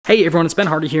Hey everyone, it's Ben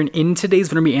Hardy here, and in today's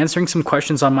video, I'm going to be answering some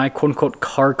questions on my quote-unquote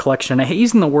car collection. I hate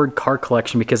using the word car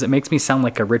collection because it makes me sound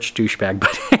like a rich douchebag,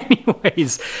 but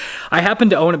anyways, I happen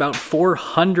to own about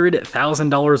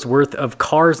 $400,000 worth of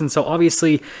cars, and so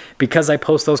obviously, because I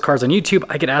post those cars on YouTube,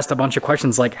 I get asked a bunch of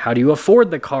questions like, how do you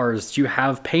afford the cars? Do you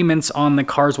have payments on the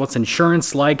cars? What's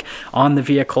insurance like on the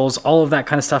vehicles? All of that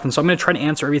kind of stuff, and so I'm going to try to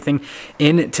answer everything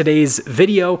in today's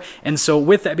video. And so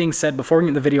with that being said, before we get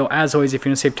into the video, as always, if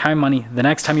you want to save time and money, the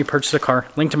next time you purchase a car,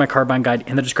 link to my car buying guide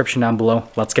in the description down below.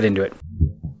 Let's get into it.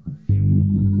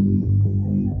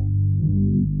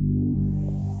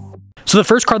 So the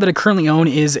first car that I currently own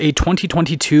is a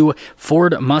 2022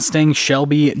 Ford Mustang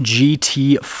Shelby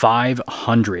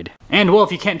GT500. And well,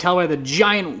 if you can't tell by the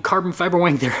giant carbon fiber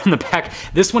wing there in the back,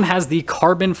 this one has the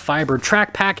carbon fiber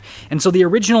track pack. And so the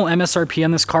original MSRP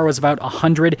on this car was about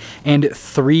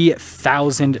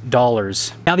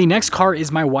 $103,000. Now the next car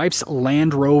is my wife's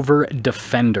Land Rover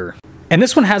Defender. And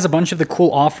this one has a bunch of the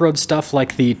cool off-road stuff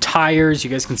like the tires. You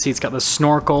guys can see it's got the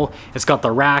snorkel, it's got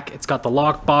the rack, it's got the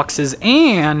lock boxes,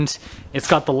 and it's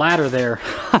got the ladder there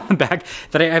on the back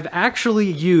that I have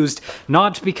actually used,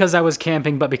 not because I was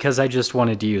camping, but because I just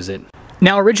wanted to use it.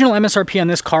 Now, original MSRP on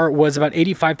this car was about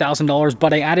 $85,000,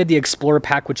 but I added the Explorer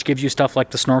pack, which gives you stuff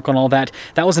like the snorkel and all that.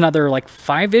 That was another like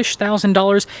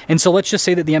 $5,000-ish. And so let's just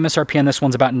say that the MSRP on this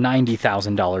one's about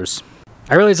 $90,000.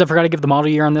 I realize I forgot to give the model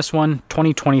year on this one,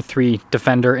 2023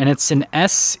 Defender, and it's an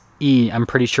SE, I'm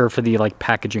pretty sure, for the like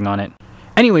packaging on it.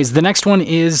 Anyways, the next one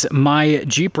is my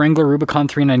Jeep Wrangler Rubicon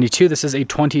 392. This is a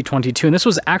 2022, and this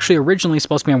was actually originally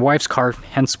supposed to be my wife's car,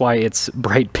 hence why it's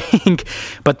bright pink.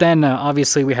 But then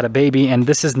obviously we had a baby, and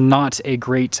this is not a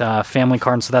great family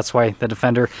car, and so that's why the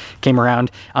Defender came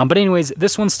around. But anyways,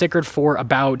 this one's stickered for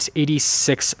about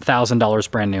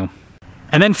 $86,000 brand new.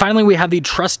 And then finally, we have the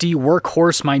trusty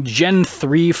workhorse, my Gen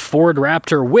 3 Ford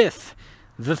Raptor with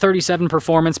the 37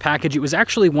 Performance package. It was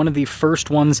actually one of the first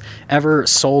ones ever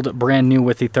sold brand new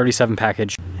with the 37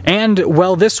 package. And,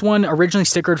 well, this one originally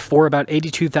stickered for about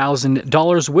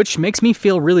 $82,000, which makes me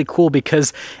feel really cool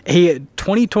because a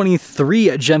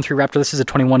 2023 Gen 3 Raptor, this is a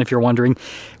 21 if you're wondering,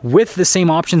 with the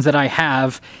same options that I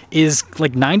have is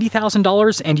like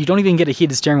 $90,000, and you don't even get a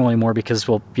heated steering wheel anymore because,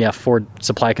 well, yeah, Ford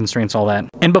supply constraints, all that.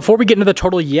 And before we get into the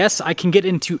total, yes, I can get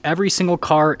into every single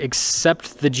car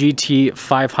except the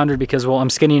GT500 because, well, I'm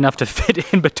skinny enough to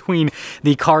fit in between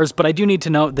the cars, but I do need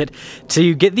to note that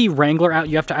to get the Wrangler out,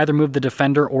 you have to either move the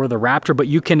Defender or the Raptor, but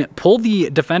you can pull the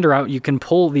Defender out, you can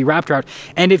pull the Raptor out,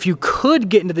 and if you could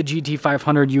get into the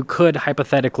GT500, you could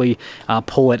hypothetically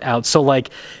pull it out. So like,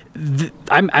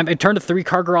 I turned a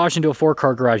 3-car garage into a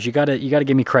 4-car garage. You gotta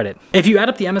give me credit. If you add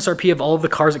up the MSRP of all of the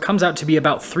cars, it comes out to be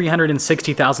about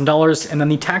 $360,000, and then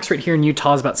the tax rate here in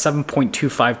Utah is about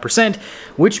 7.25%,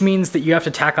 which means that you have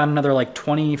to tack on another like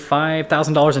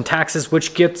 $25,000 in taxes,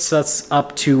 which gets us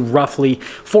up to roughly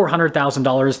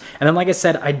 $400,000. And then, like I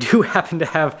said, I do happen to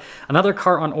have another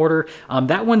car on order.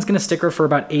 That one's gonna sticker for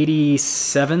about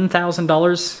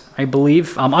 $87,000. I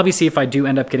believe. Obviously, if I do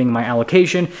end up getting my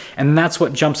allocation, and that's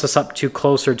what jumps us up to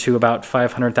closer to about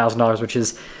 $500,000, which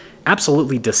is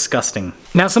absolutely disgusting.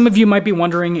 Now, some of you might be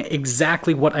wondering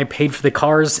exactly what I paid for the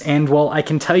cars, and well, I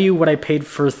can tell you what I paid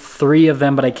for 3 of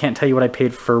them, but I can't tell you what I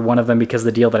paid for one of them because of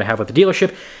the deal that I have with the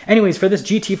dealership. Anyways, for this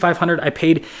GT500, I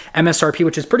paid MSRP,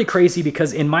 which is pretty crazy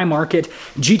because in my market,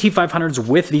 GT500s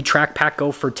with the track pack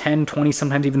go for $10,000, $20,000,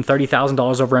 sometimes even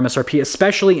 $30,000 over MSRP,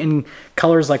 especially in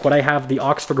colors like what I have, the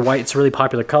Oxford White. It's a really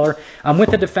popular color. With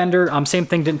the Defender, same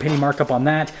thing, didn't pay any markup on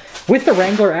that. With the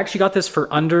Wrangler, I actually got this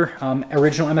for under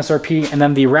original MSRP. And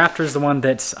then the Raptor is the one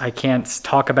that I can't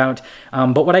talk about.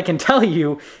 But what I can tell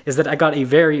you is that I got a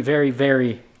very, very,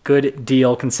 very good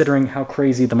deal considering how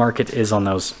crazy the market is on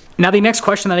those. Now, the next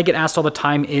question that I get asked all the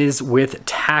time is with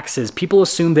taxes. People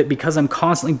assume that because I'm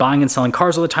constantly buying and selling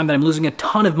cars all the time that I'm losing a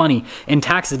ton of money in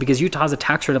taxes because Utah has a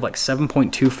tax rate of like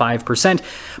 7.25%.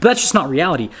 But that's just not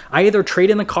reality. I either trade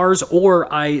in the cars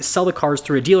or I sell the cars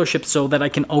through a dealership so that I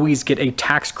can always get a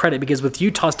tax credit, because with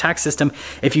Utah's tax system,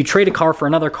 if you trade a car for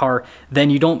another car, then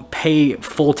you don't pay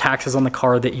full taxes on the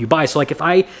car that you buy. So like if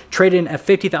I trade in a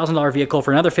 $50,000 vehicle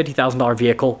for another $50,000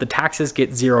 vehicle, the taxes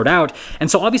get zeroed out. And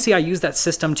so obviously I use that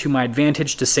system to my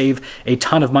advantage to save a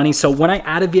ton of money. So when I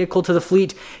add a vehicle to the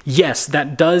fleet, yes,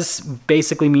 that does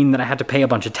basically mean that I had to pay a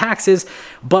bunch of taxes.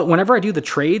 But whenever I do the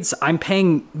trades, I'm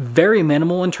paying very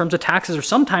minimal in terms of taxes, or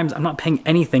sometimes I'm not paying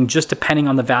anything, just depending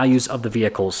on the values of the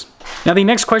vehicles. Now, the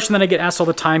next question that I get asked all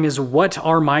the time is what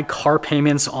are my car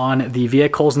payments on the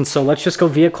vehicles? And so let's just go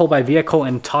vehicle by vehicle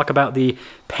and talk about the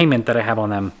payment that I have on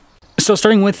them. So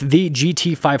starting with the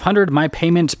GT500, my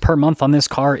payment per month on this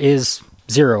car is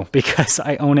 0 because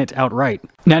I own it outright.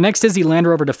 Now next is the Land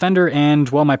Rover Defender, and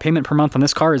well, my payment per month on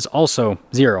this car is also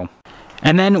 0.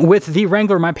 And then with the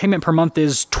Wrangler, my payment per month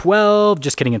is 12,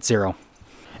 just kidding, it's 0.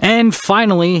 And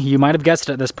finally, you might have guessed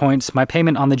it at this point, my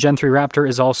payment on the Gen 3 Raptor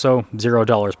is also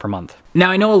 $0 per month. Now,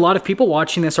 I know a lot of people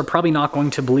watching this are probably not going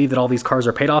to believe that all these cars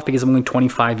are paid off because I'm only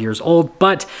 25 years old,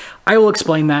 but I will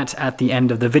explain that at the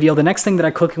end of the video. The next thing that I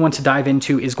quickly want to dive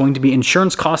into is going to be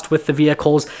insurance cost with the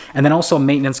vehicles, and then also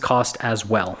maintenance cost as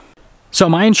well. So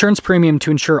my insurance premium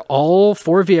to insure all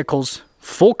 4 vehicles,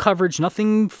 full coverage,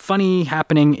 nothing funny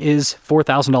happening, is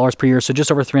 $4,000 per year, so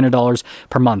just over $300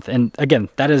 per month. And again,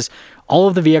 that is all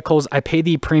of the vehicles. I pay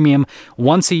the premium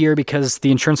once a year because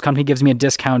the insurance company gives me a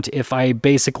discount if I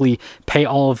basically pay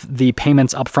all of the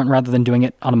payments up front rather than doing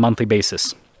it on a monthly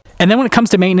basis. And then when it comes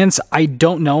to maintenance, I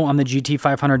don't know on the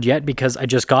GT500 yet because I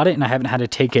just got it and I haven't had to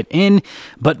take it in,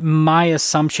 but my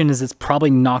assumption is it's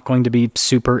probably not going to be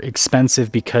super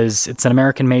expensive because it's an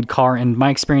American-made car, and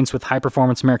my experience with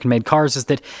high-performance American-made cars is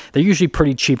that they're usually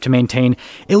pretty cheap to maintain,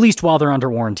 at least while they're under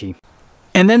warranty.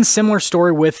 And then similar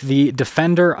story with the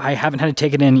Defender. I haven't had to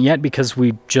take it in yet because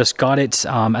we just got it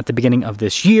at the beginning of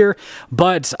this year.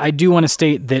 But I do want to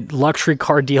state that luxury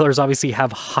car dealers obviously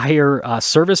have higher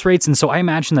service rates. And so I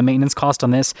imagine the maintenance cost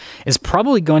on this is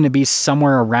probably going to be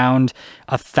somewhere around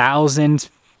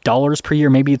 $1,000 per year.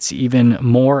 Maybe it's even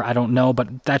more, I don't know,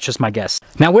 but that's just my guess.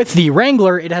 Now with the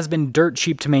Wrangler, it has been dirt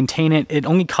cheap to maintain it. It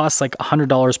only costs like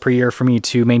 $100 per year for me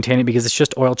to maintain it because it's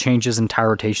just oil changes and tire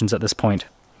rotations at this point.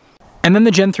 And then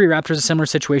the Gen 3 Raptor is a similar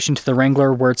situation to the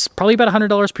Wrangler, where it's probably about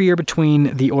 $100 per year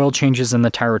between the oil changes and the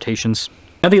tire rotations.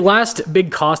 Now the last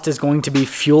big cost is going to be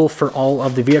fuel for all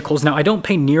of the vehicles. Now I don't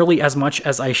pay nearly as much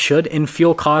as I should in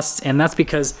fuel costs, and that's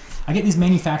because I get these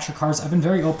manufacturer cars. I've been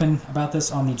very open about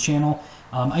this on the channel.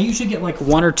 I usually get like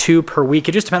 1 or 2 per week.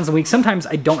 It just depends on the week. Sometimes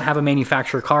I don't have a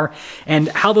manufacturer car, and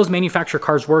how those manufacturer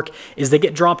cars work is they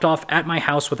get dropped off at my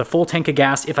house with a full tank of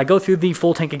gas. If I go through the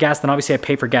full tank of gas, then obviously I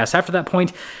pay for gas after that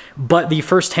point, but the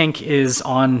first tank is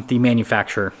on the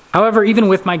manufacturer. However, even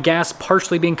with my gas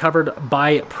partially being covered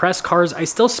by press cars, I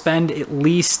still spend at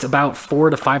least about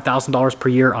 $4,000 to $5,000 per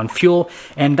year on fuel,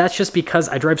 and that's just because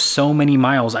I drive so many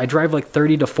miles. I drive like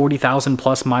 30 to 40,000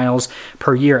 plus miles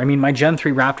per year. I mean, my Gen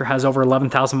 3 Raptor has over 11,000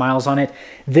 miles on it.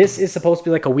 This is supposed to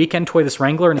be like a weekend toy, this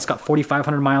Wrangler, and it's got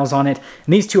 4,500 miles on it.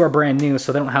 And these two are brand new,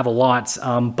 so they don't have a lot,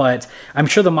 but I'm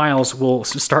sure the miles will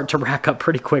start to rack up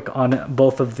pretty quick on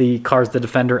both of the cars, the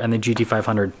Defender and the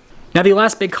GT500. Now the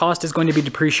last big cost is going to be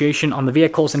depreciation on the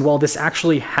vehicles, and well, this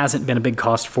actually hasn't been a big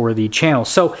cost for the channel.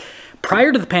 So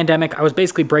prior to the pandemic, I was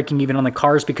basically breaking even on the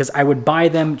cars because I would buy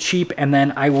them cheap and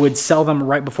then I would sell them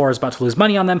right before I was about to lose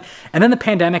money on them. And then the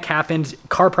pandemic happened,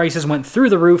 car prices went through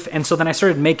the roof, and so then I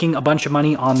started making a bunch of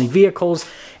money on the vehicles.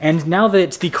 And now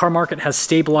that the car market has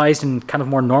stabilized and kind of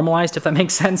more normalized, if that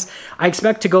makes sense, I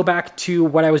expect to go back to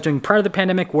what I was doing prior to the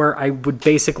pandemic, where I would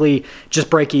basically just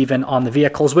break even on the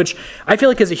vehicles, which I feel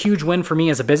like is a huge win for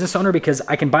me as a business owner because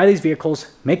I can buy these vehicles,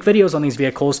 make videos on these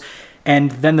vehicles,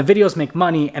 and then the videos make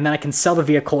money, and then I can sell the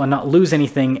vehicle and not lose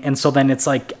anything. And so then it's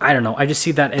like, I don't know, I just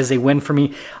see that as a win for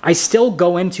me. I still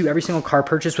go into every single car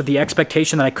purchase with the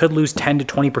expectation that I could lose 10 to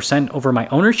 20% over my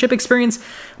ownership experience,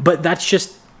 but that's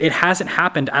just, it hasn't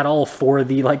happened at all for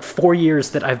the like 4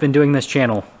 years that I've been doing this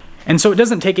channel. And so it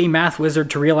doesn't take a math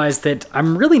wizard to realize that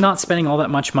I'm really not spending all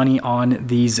that much money on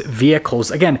these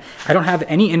vehicles. Again, I don't have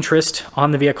any interest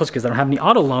on the vehicles because I don't have any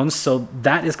auto loans, so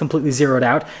that is completely zeroed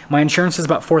out. My insurance is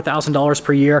about $4,000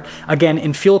 per year. Again,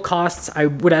 in fuel costs, I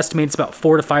would estimate it's about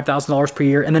 $4,000 to $5,000 per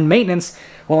year. And then maintenance,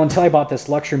 well, until I bought this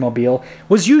luxury mobile,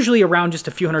 was usually around just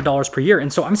a few $100s per year.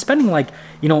 And so I'm spending like,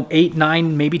 you know, $8,000,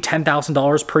 $9,000, maybe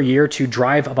 $10,000 per year to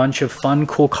drive a bunch of fun,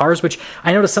 cool cars, which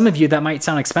I know to some of you that might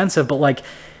sound expensive, but like,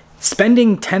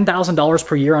 spending $10,000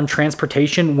 per year on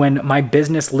transportation when my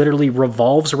business literally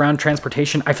revolves around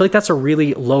transportation, I feel like that's a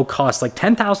really low cost. Like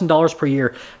 $10,000 per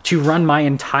year to run my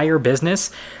entire business,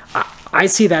 I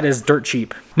see that as dirt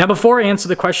cheap. Now, before I answer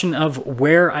the question of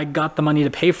where I got the money to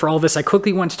pay for all this, I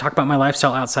quickly want to talk about my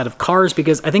lifestyle outside of cars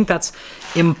because I think that's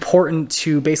important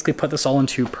to basically put this all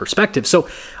into perspective. So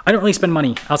I don't really spend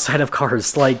money outside of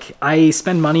cars. Like, I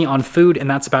spend money on food and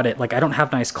that's about it. Like, I don't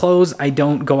have nice clothes. I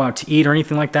don't go out to eat or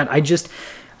anything like that. I just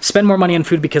spend more money on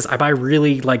food because I buy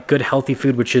really like good healthy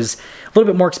food, which is a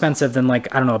little bit more expensive than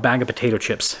like, I don't know, a bag of potato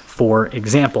chips, for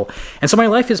example. And so my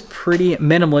life is pretty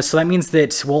minimalist. So that means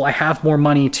that, well, I have more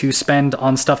money to spend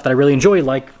on stuff that I really enjoy,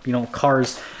 like, you know,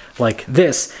 cars, like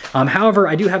this. However,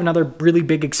 I do have another really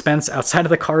big expense outside of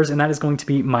the cars, and that is going to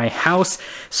be my house.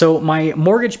 So my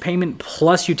mortgage payment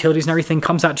plus utilities and everything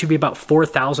comes out to be about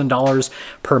 $4,000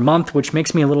 per month, which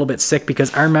makes me a little bit sick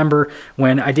because I remember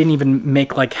when I didn't even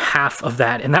make like half of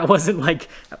that, and that wasn't like,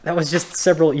 that was just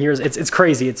several years. It's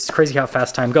crazy. It's crazy how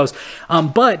fast time goes.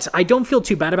 But I don't feel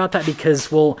too bad about that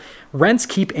because, well, rents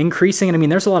keep increasing. And I mean,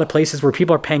 there's a lot of places where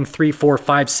people are paying $3,000, $4,000,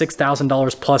 $5,000,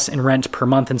 $6,000 plus in rent per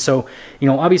month. And so, you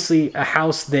know, obviously a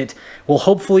house that will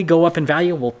hopefully go up in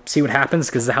value, we'll see what happens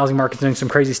because the housing market's doing some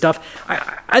crazy stuff.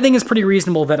 I think it's pretty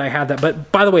reasonable that I have that.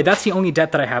 But by the way, that's the only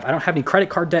debt that I have. I don't have any credit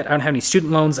card debt. I don't have any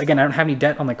student loans. Again, I don't have any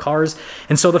debt on the cars.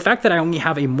 And so the fact that I only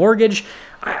have a mortgage,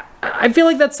 I feel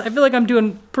like I'm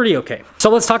doing pretty okay. So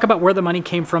let's talk about where the money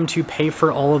came from to pay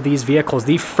for all of these vehicles.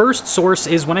 The first source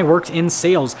is when I worked in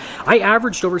sales. I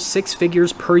averaged over 6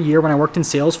 figures per year when I worked in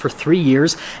sales for 3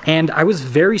 years, and I was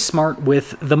very smart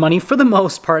with the money for the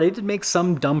most part. I did make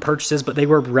some dumb purchases, but they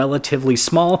were relatively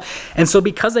small. And so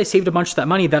because I saved a bunch of that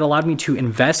money, that allowed me to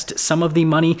invest some of the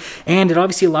money, and it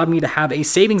obviously allowed me to have a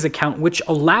savings account, which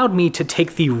allowed me to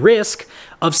take the risk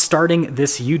of starting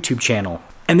this YouTube channel.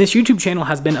 And this YouTube channel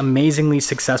has been amazingly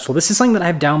successful. This is something that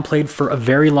I've downplayed for a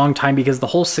very long time because the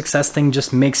whole success thing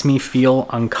just makes me feel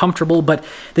uncomfortable, but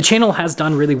the channel has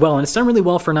done really well, and it's done really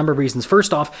well for a number of reasons.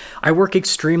 First off, I work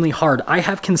extremely hard. I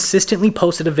have consistently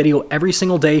posted a video every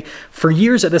single day for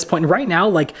years at this point. And right now,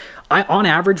 like on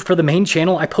average for the main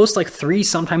channel, I post like 3,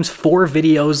 sometimes 4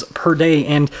 videos per day,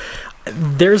 and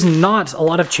there's not a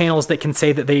lot of channels that can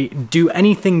say that they do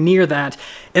anything near that,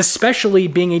 especially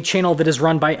being a channel that is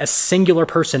run by a singular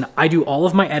person. I do all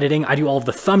of my editing, I do all of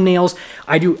the thumbnails,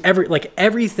 I do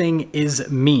everything is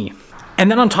me. And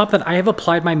then on top of that, I have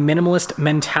applied my minimalist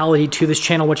mentality to this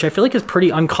channel, which I feel like is pretty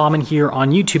uncommon here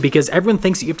on YouTube because everyone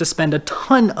thinks that you have to spend a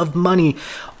ton of money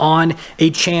on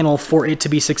a channel for it to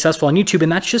be successful on YouTube,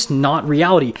 and that's just not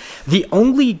reality. The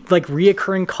only like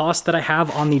reoccurring cost that I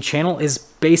have on the channel is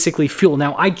basically fuel.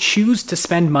 Now, I choose to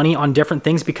spend money on different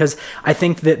things because I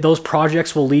think that those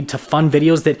projects will lead to fun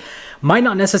videos that might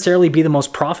not necessarily be the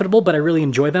most profitable, but I really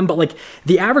enjoy them. But like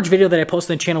the average video that I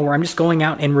post on the channel where I'm just going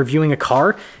out and reviewing a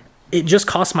car, it just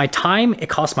costs my time, it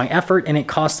costs my effort, and it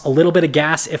costs a little bit of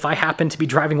gas if I happen to be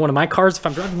driving one of my cars. If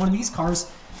I'm driving one of these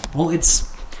cars, well, it's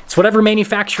whatever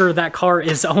manufacturer that car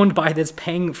is owned by that's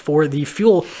paying for the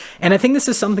fuel. And I think this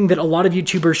is something that a lot of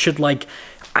YouTubers should like,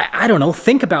 I don't know,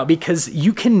 think about, because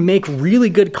you can make really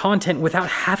good content without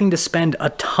having to spend a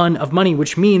ton of money,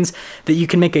 which means that you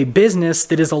can make a business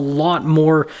that is a lot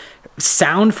more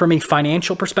sound from a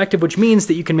financial perspective, which means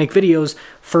that you can make videos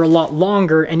for a lot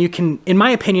longer, and you can, in my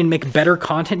opinion, make better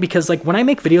content. Because like when I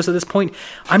make videos at this point,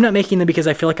 I'm not making them because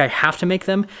I feel like I have to make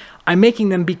them. I'm making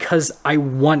them because I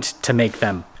want to make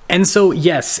them. And so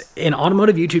yes, an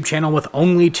automotive YouTube channel with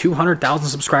only 200,000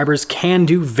 subscribers can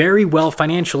do very well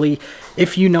financially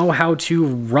if you know how to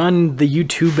run the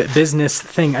YouTube business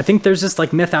thing. I think there's this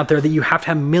like myth out there that you have to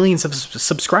have millions of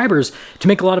subscribers to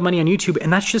make a lot of money on YouTube,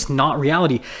 and that's just not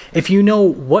reality. If you know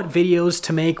what videos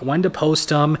to make, when to post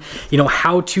them, you know,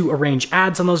 how to arrange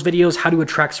ads on those videos, how to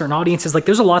attract certain audiences, like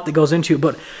there's a lot that goes into it.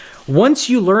 But once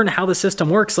you learn how the system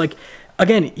works, like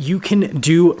again, you can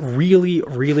do really,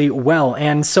 really well.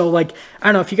 And so like, I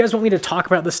don't know, if you guys want me to talk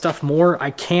about this stuff more, I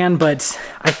can, but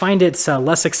I find it's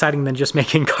less exciting than just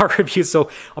making car reviews. So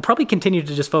I'll probably continue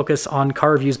to just focus on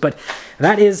car reviews, but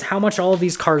that is how much all of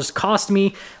these cars cost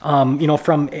me, you know,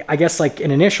 from, I guess, like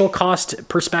an initial cost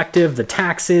perspective, the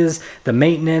taxes, the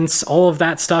maintenance, all of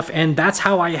that stuff. And that's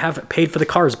how I have paid for the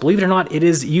cars. Believe it or not, it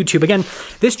is YouTube. Again,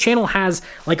 this channel has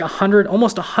like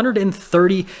almost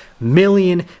 130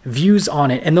 million views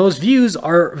on it, and those views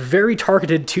are very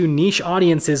targeted to niche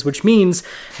audiences, which means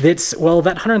that, well,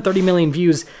 that 130 million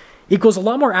views equals a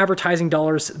lot more advertising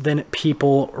dollars than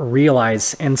people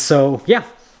realize. And so yeah,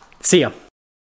 see ya.